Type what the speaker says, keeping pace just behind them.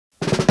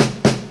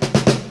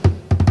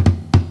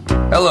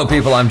Hello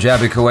people, I'm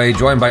Jaby Koay,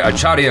 joined by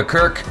Acharya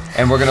KIRK,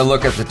 and we're gonna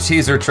look at the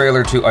teaser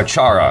trailer to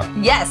Achara.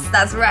 Yes,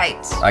 that's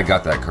right. I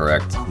got that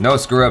correct. No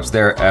screw-ups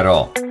there at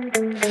all.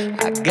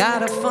 I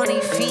got a funny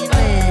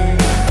feeling.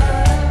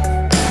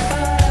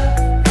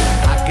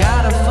 I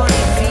got a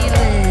funny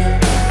feeling.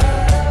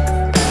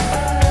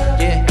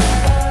 Yeah.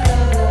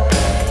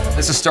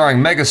 This is starring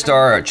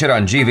Megastar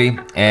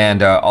Chiranjeevi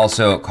and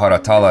also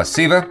Koratala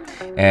Siva.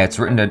 And it's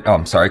written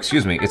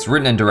it's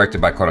written and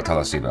directed by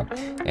Koratala Siva.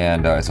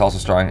 And it's also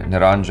starring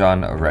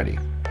Niranjan Reddy.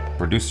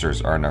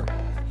 Producers are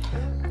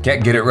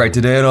Can't get it right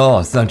today at all,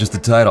 it's not just the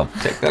title.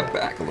 Take that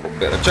back a little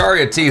bit.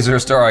 Acharya teaser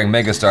starring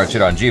Megastar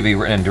Chiranjeevi,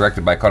 written and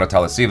directed by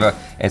Koratala Siva.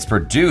 It's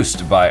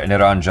produced by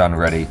Niranjan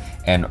Reddy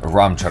and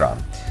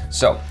Ramcharan.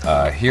 So,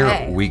 here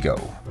we go.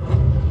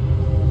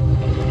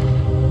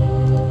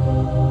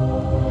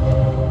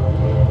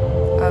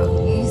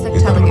 Oh, you use the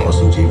Telugu.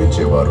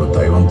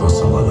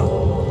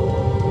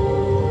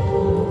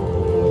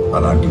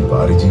 అలాంటి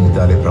వారి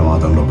జీవితాలే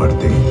ప్రమాదంలో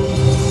పడితే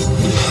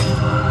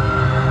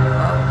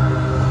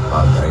ఆ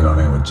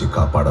దైవమే వచ్చి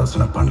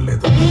కాపాడాల్సిన పని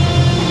లేదు.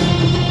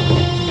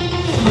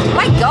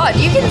 My God,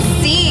 you can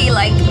see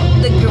like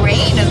the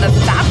grain of the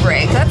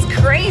fabric. That's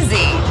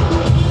crazy.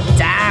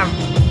 Damn.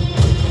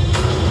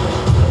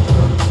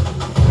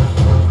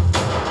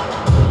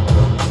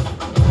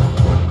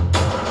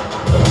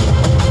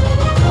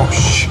 Oh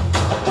shit.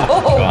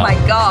 Oh my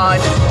God.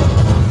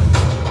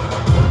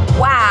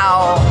 Wow.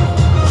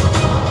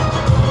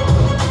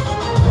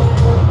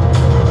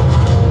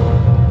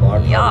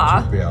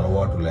 చెప్పే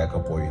అలవాటు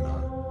లేకపోయినా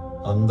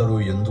అందరూ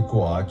ఎందుకు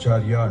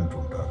ఆచార్య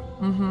అంటుంటారు.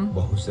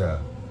 బహుశా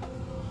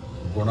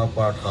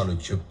గుణపాఠాలు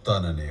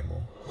చెప్తాననేమో.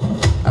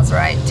 That's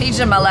right. Teach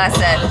him a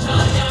lesson.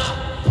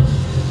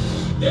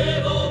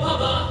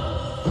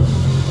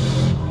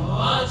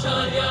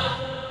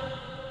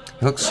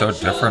 He looks so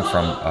different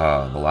from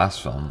the last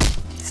film.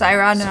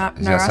 Saira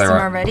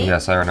Narasimha Reddy?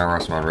 Yeah, Saira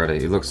Narasimha Reddy.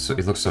 He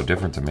looks so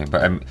different to me,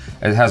 but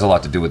it has a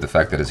lot to do with the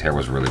fact that his hair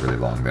was really,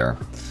 really long there.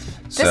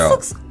 This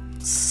looks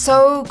so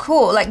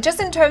cool. Like, just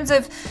in terms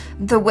of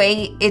the way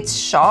it's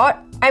shot.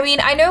 I mean,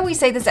 I know we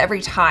say this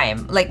every time,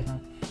 like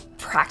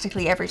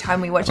practically every time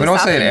we watch a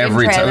South Indian trailer.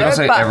 We don't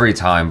say it every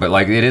time, but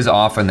like it is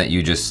often that you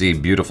just see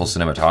beautiful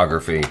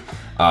cinematography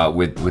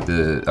with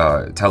the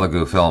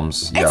Telugu films.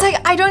 It's like,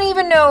 I don't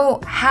even know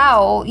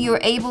how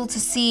you're able to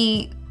see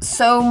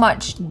so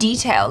much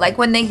detail. Like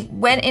when they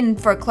went in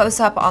for a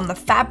close-up on the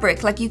fabric,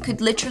 like you could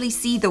literally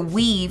see the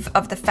weave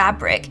of the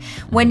fabric.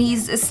 When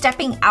he's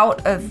stepping out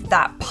of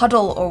that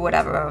puddle or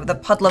whatever, or the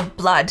puddle of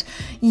blood,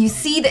 you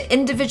see the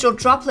individual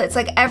droplets.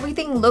 Like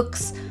everything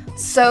looks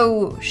so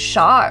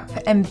sharp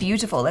and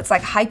beautiful. It's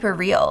like hyper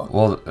real.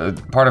 Well,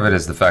 part of it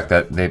is the fact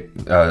that they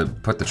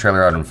put the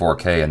trailer out in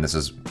 4K, and this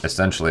is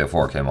essentially a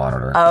 4K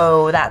monitor.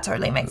 Oh, that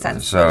totally makes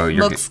sense. So it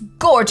looks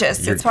gorgeous.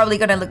 It's probably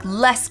gonna look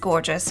less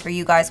gorgeous for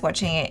you guys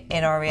watching it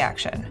in our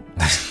reaction.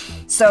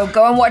 So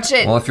go and watch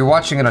it. Well, if you're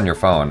watching it on your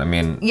phone, I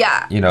mean, yeah,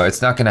 you know,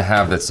 it's not gonna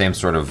have the same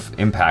sort of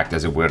impact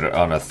as it would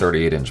on a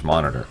 38-inch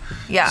monitor.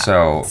 Yeah.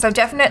 So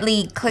definitely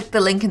click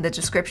the link in the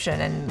description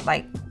and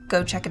like go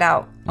check it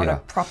out on a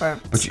proper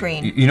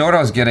screen. You know what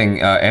I was getting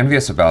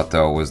envious about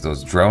though was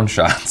those drone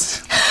shots.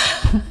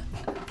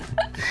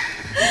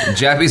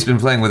 Jaby's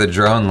been playing with a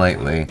drone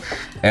lately,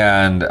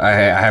 and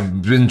I've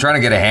been trying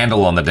to get a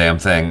handle on the damn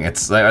thing.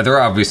 It's like,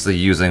 they're obviously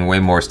using way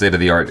more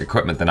state-of-the-art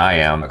equipment than I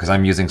am, because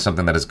I'm using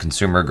something that is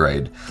consumer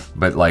grade.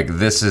 But like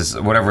this is,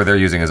 whatever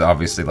they're using is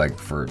obviously like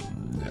for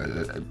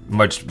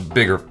much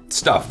bigger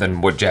stuff than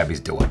what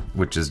Jaby's doing,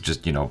 which is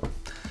just, you know,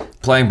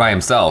 playing by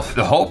himself.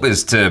 The hope is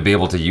to be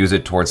able to use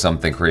it towards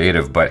something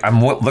creative, but I'm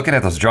looking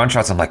at those drone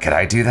shots, I'm like, can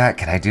I do that?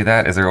 Can I do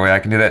that? Is there a way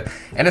I can do that?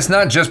 And it's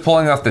not just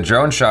pulling off the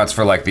drone shots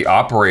for like the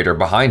operator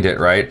behind it,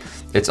 right?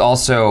 It's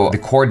also the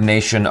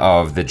coordination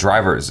of the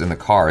drivers in the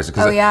cars.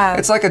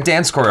 It's like a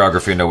dance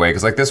choreography in a way,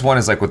 because like this one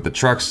is like with the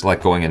trucks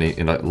like going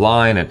in a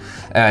line,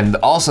 and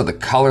also the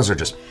colors are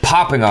just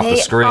popping off the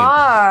screen.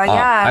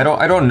 I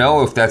don't know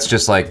if that's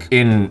just like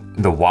in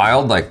the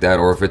wild like that,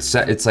 or if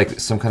it's like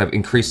some kind of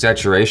increased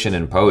saturation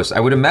in post. I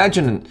would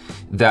imagine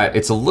that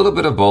it's a little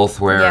bit of both,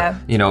 where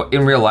you know,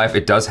 in real life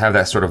it does have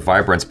that sort of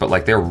vibrance, but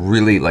like they're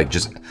really like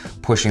just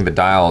pushing the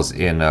dials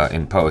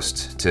in post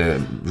to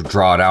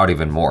draw it out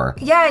even more.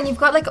 Yeah, and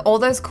you've got like all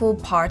those cool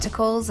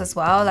particles as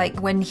well, like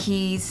when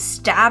he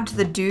stabbed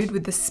the dude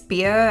with the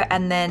spear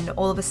and then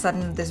all of a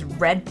sudden this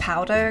red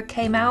powder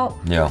came out.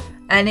 Yeah.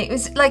 And it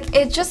was like,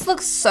 it just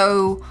looks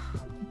so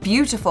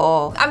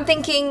beautiful. I'm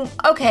thinking,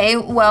 okay,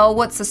 well,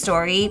 what's the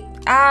story?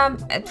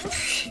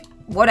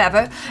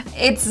 Whatever.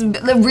 It's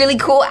a really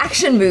cool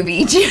action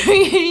movie.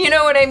 You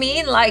know what I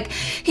mean? Like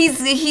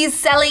he's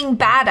selling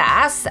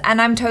badass and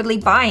I'm totally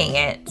buying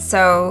it.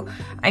 So,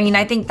 I mean,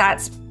 I think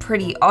that's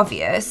pretty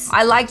obvious.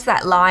 I liked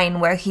that line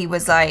where he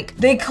was like,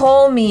 they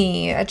call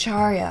me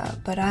Acharya,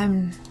 but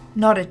I'm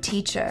not a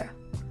teacher.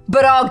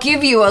 But I'll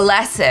give you a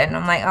lesson.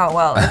 I'm like, oh,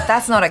 well, if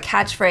that's not a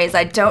catchphrase,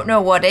 I don't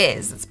know what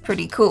is. It's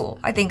pretty cool.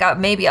 I think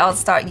maybe I'll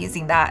start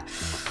using that.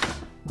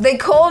 They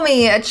call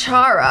me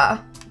Achara.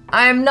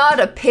 I'm not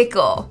a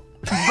pickle,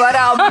 but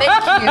I'll make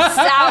you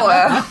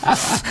sour.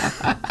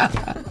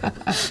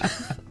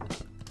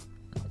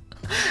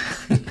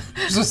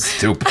 So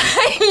stupid.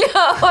 I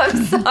know,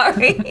 I'm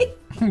sorry.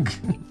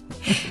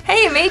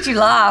 Hey, it made you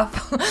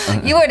laugh.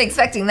 You weren't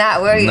expecting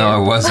that, were you? No, I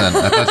wasn't.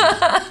 I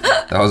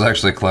thought that was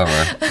actually clever.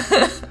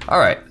 All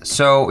right,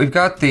 so we've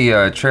got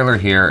the trailer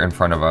here in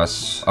front of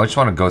us. I just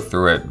want to go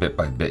through it bit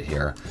by bit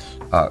here.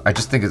 I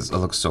just think it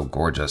looks so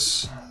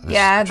gorgeous.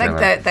 Yeah, trailer.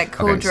 like that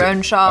cool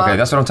drone shot. Okay,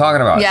 that's what I'm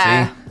talking about.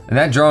 Yeah. See? And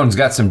that drone's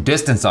got some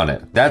distance on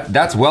it.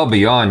 That's well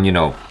beyond, you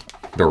know,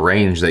 the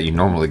range that you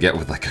normally get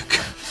with like a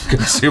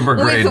consumer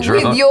grade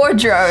drone. With your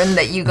drone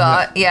that you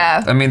got,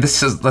 yeah. I mean,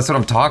 that's what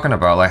I'm talking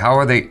about. Like, how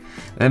are they?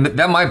 And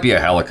that might be a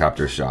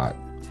helicopter shot.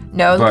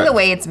 No, look at the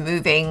way it's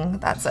moving.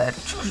 That's it.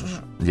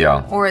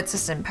 Yeah. Or it's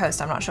just in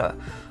post, I'm not sure.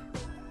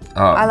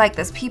 I like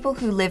this. People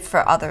who live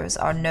for others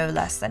are no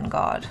less than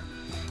God.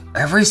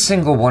 Every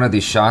single one of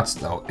these shots,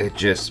 though, it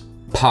just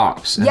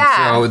pops. And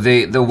yeah. so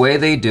the way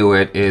they do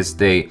it is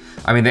they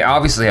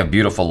obviously have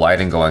beautiful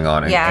lighting going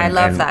on. And, I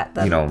love that.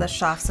 The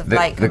shafts of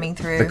light coming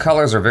through. The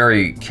colors are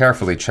very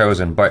carefully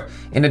chosen, but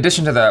in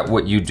addition to that,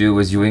 what you do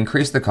is you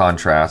increase the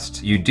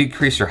contrast, you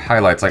decrease your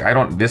highlights. Like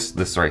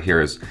this right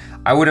here is,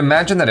 I would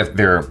imagine that if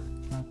they're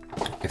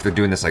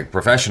doing this like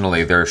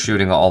professionally, they're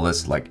shooting all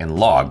this like in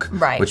log,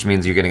 right? Which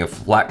means you're getting a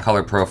flat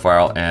color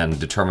profile and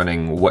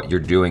determining what you're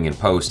doing in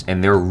post,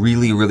 and they're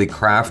really, really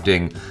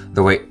crafting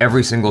the way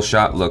every single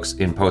shot looks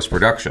in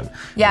post-production.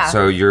 Yeah.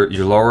 So you're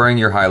lowering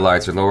your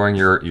highlights, you're lowering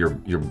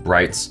your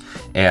brights,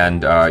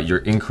 and you're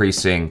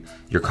increasing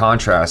your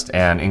contrast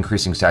and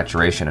increasing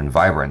saturation and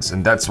vibrance,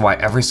 and that's why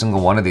every single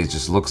one of these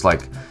just looks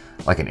like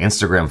an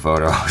Instagram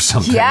photo or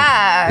something.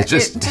 Yeah, it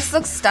just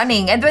looks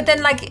stunning. But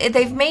then like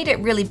they've made it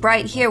really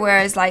bright here,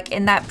 whereas like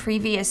in that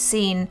previous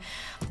scene,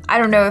 I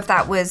don't know if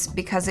that was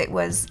because it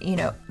was, you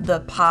know,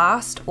 the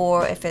past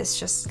or if it's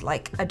just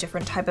like a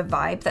different type of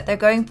vibe that they're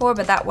going for,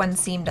 but that one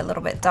seemed a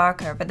little bit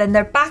darker. But then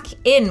they're back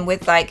in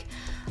with like,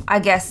 I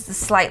guess, the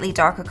slightly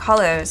darker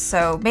colors.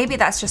 So maybe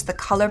that's just the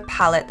color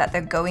palette that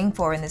they're going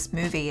for in this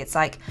movie. It's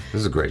like...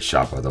 This is a great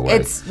shot, by the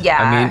way. Yeah.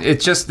 I mean,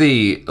 it's just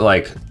the,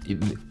 like,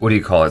 what do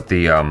you call it?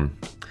 The,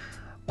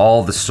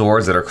 all the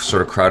swords that are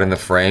sort of crowding the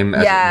frame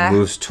as it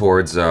moves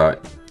towards, I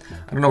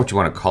don't know what you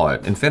want to call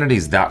it.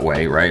 Infinity's that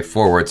way, right?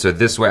 Forward. So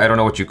this way, I don't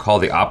know what you call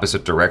the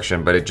opposite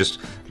direction, but it just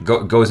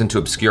goes into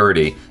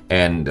obscurity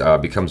and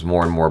becomes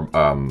more and more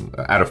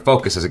out of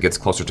focus as it gets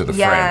closer to the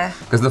frame.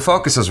 Because the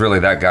focus is really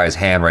that guy's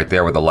hand right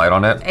there with the light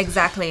on it.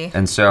 Exactly.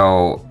 And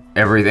so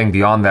everything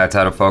beyond that's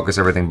out of focus.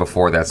 Everything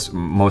before that's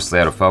mostly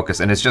out of focus.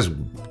 And it's just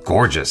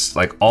gorgeous.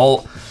 Like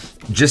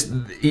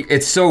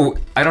it's so,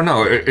 I don't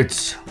know,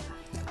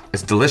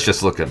 it's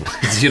delicious looking,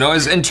 you know.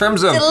 In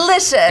terms of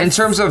just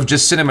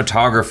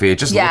cinematography, it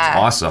just looks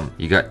awesome.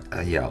 You got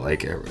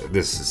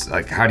this is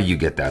like, how do you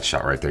get that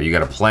shot right there? You got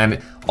to plan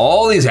it,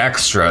 all these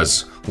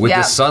extras with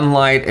the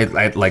sunlight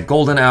at like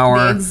golden hour,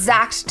 the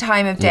exact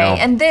time of day. You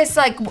know? And this,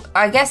 like,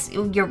 I guess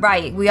you're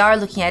right. We are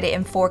looking at it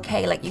in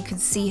 4K. Like you can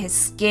see his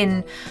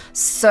skin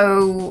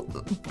so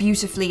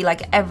beautifully,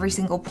 like every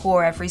single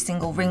pore, every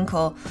single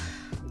wrinkle.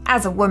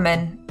 As a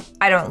woman,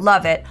 I don't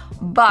love it,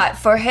 but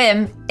for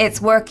him,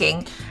 it's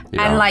working.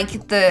 Yeah. And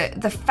like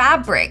the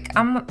fabric,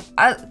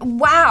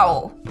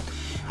 wow.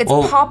 It's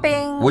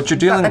popping. What you're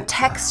dealing, got the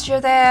texture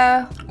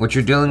there. What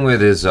you're dealing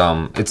with is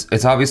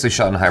it's obviously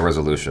shot in high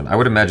resolution. I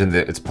would imagine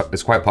that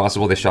it's quite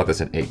possible they shot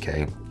this in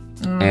 8K.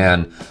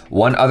 And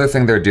one other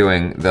thing they're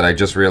doing that I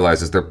just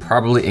realized is they're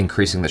probably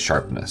increasing the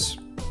sharpness.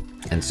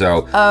 And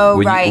so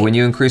when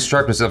you increase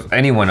sharpness, if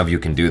any one of you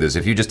can do this,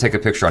 if you just take a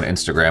picture on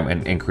Instagram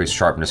and increase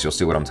sharpness, you'll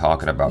see what I'm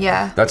talking about.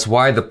 Yeah. That's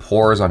why the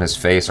pores on his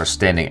face are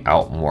standing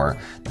out more.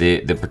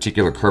 The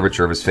particular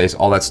curvature of his face,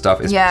 all that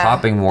stuff is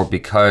popping more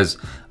because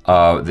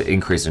of the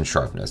increase in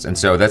sharpness. And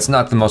so that's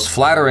not the most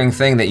flattering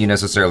thing that you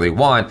necessarily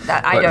want.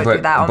 I don't do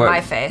that on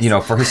my face. You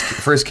know, for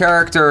his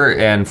character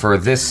and for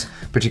this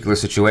particular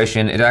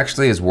situation, it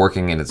actually is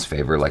working in its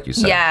favor, like you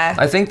said. Yeah.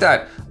 I think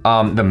that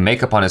the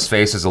makeup on his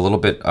face is a little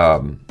bit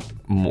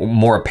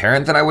more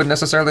apparent than I would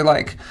necessarily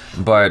like,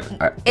 but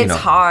it's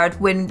hard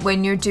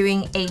when you're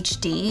doing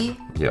HD.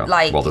 Yeah.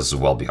 Like, well, this is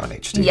well beyond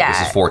HD. Yeah.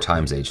 This is 4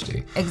 times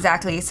HD.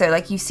 Exactly. So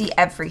like you see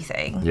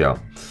everything. Yeah.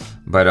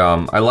 But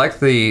I like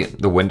the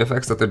wind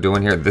effects that they're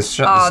doing here. This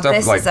stuff,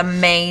 this like, is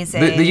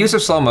amazing. The use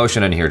of slow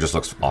motion in here just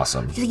looks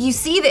awesome. You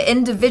see the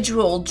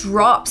individual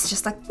drops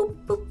just like boop,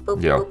 boop,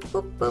 boop, boop,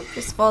 boop, boop,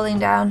 just falling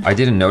down. I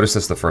didn't notice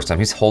this the first time.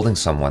 He's holding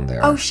someone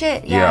there. Oh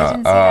shit, yeah. I didn't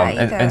see that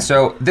either. And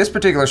so this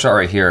particular shot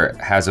right here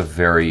has a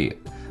very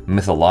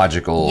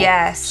mythological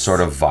sort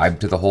of vibe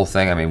to the whole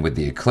thing. I mean, with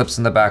the eclipse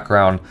in the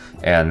background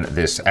and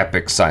this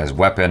epic sized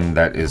weapon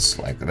that is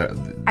like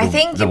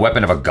the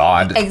weapon of a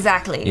god.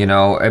 Exactly. You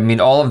know, I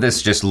mean, all of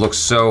this just looks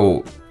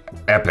so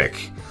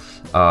epic.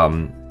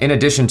 In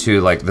addition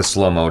to like the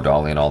slow-mo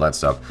dolly and all that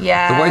stuff.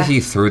 Yeah. The way he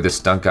threw this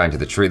stunt guy into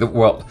the tree, that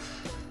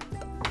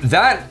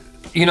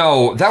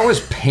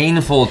was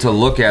painful to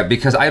look at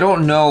because I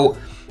don't know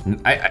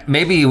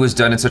maybe it was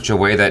done in such a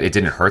way that it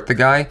didn't hurt the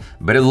guy,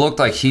 but it looked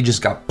like he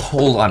just got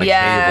pulled on a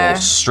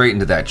cable straight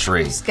into that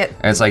tree. And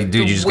it's like,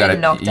 dude, you just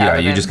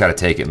gotta, you just gotta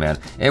take it, man.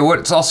 And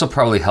what's also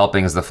probably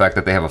helping is the fact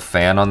that they have a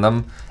fan on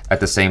them at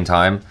the same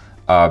time.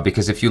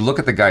 Because if you look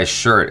at the guy's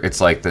shirt,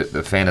 it's like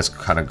the fan is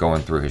kind of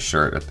going through his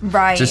shirt.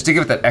 Right. Just to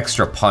give it that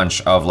extra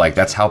punch of like,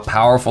 that's how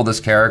powerful this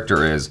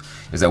character is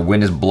that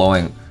wind is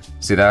blowing.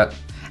 See that?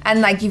 And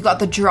like you've got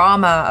the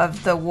drama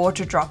of the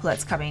water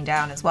droplets coming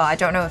down as well. I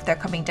don't know if they're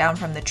coming down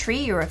from the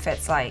tree or if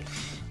it's like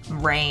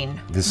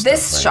rain.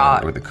 This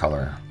shot. With the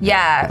color.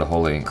 Yeah. With the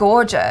holy.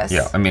 Gorgeous.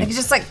 Yeah, I mean. It's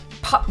just like,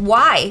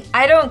 why?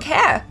 I don't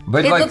care.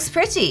 But it like, looks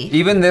pretty.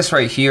 Even this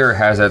right here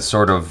has that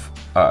sort of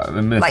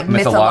like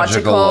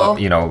mythological,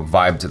 you know,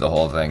 vibe to the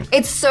whole thing.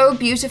 It's so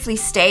beautifully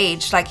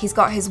staged. Like he's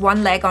got his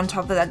one leg on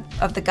top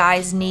of the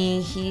guy's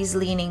knee. He's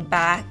leaning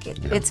back.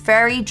 It's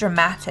very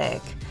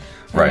dramatic.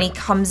 And then he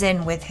comes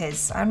in with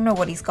his, I don't know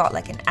what he's got,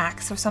 like an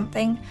axe or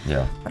something.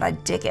 Yeah. But I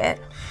dig it.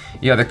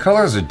 Yeah, the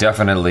colors are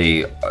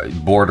definitely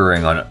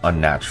bordering on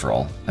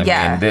unnatural.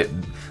 I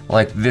mean,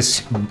 like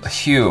this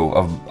hue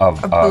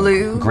of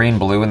blue, green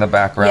blue in the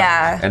background.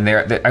 Yeah. And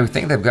I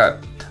think they've got,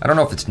 I don't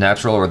know if it's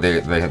natural or they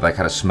have like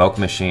had a smoke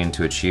machine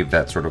to achieve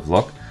that sort of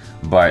look,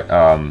 but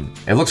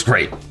it looks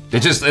great.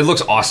 It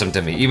looks awesome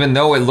to me. Even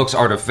though it looks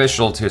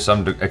artificial to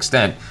some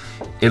extent,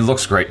 it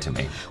looks great to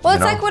me. Well,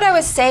 it's like what I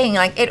was saying,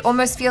 like it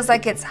almost feels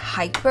like it's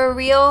hyper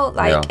real.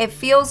 Like it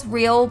feels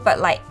real, but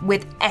like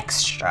with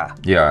extra.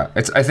 Yeah,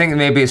 I think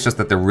maybe it's just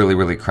that they're really,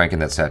 really cranking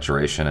that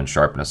saturation and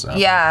sharpness up.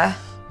 Yeah.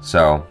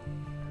 So.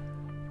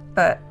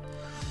 But,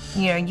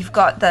 you know, you've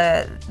got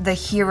the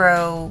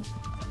hero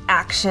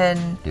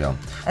action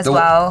as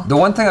well. The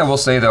one thing I will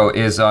say though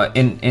is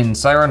in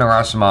Saira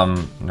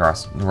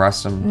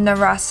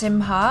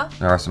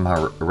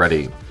Narasimha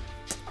Reddy,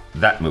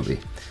 that movie,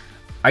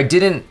 I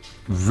didn't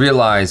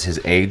realize his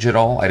age at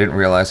all. I didn't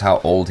realize how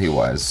old he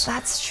was.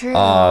 That's true.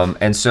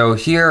 And so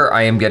here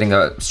I am getting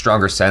a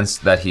stronger sense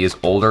that he is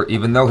older,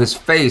 even though his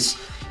face,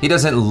 he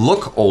doesn't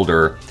look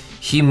older.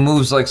 He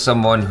moves like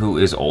someone who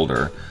is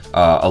older.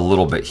 A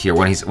little bit here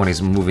when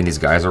he's moving these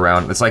guys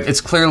around. It's like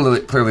it's clearly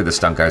the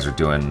stunt guys are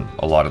doing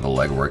a lot of the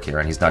legwork here,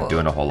 and he's not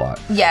doing a whole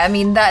lot. Yeah, I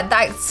mean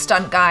that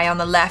stunt guy on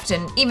the left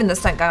and even the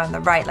stunt guy on the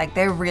right, like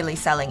they're really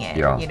selling it.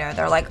 Yeah. You know,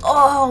 they're like,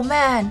 oh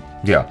man.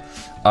 Yeah.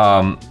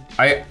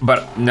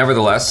 But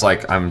nevertheless,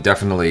 like I'm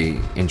definitely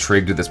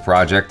intrigued with this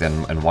project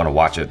and want to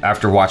watch it.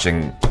 After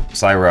watching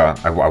Saira,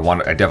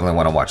 I definitely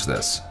want to watch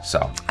this.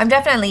 So I'm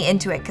definitely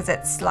into it because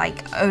it's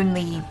like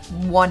only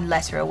one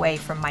letter away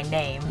from my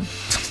name.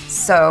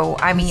 So,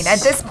 I mean,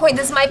 at this point,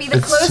 this might be the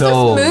closest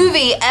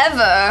movie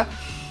ever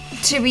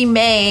to be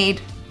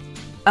made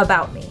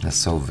about me. That's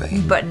so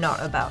vain. But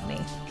not about me.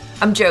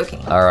 I'm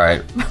joking. All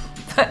right.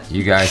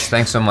 You guys,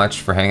 thanks so much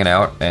for hanging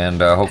out,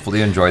 and hopefully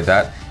you enjoyed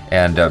that.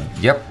 And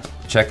yep,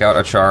 check out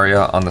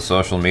Acharya on the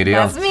social media.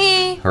 That's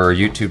me. Her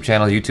YouTube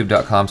channel,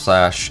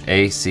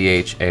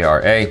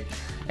 youtube.com/ACHARA.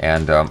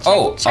 And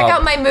check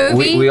out my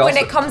movie when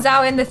it comes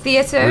out in the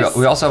theaters.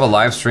 We also have a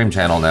live stream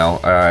channel now,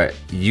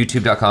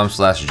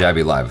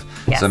 youtube.com/JabyLive.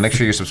 Yes. So make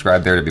sure you're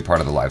subscribed there to be part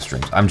of the live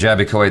streams. I'm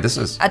Jaby Koay. This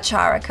is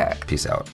Achara KIRK. Peace out.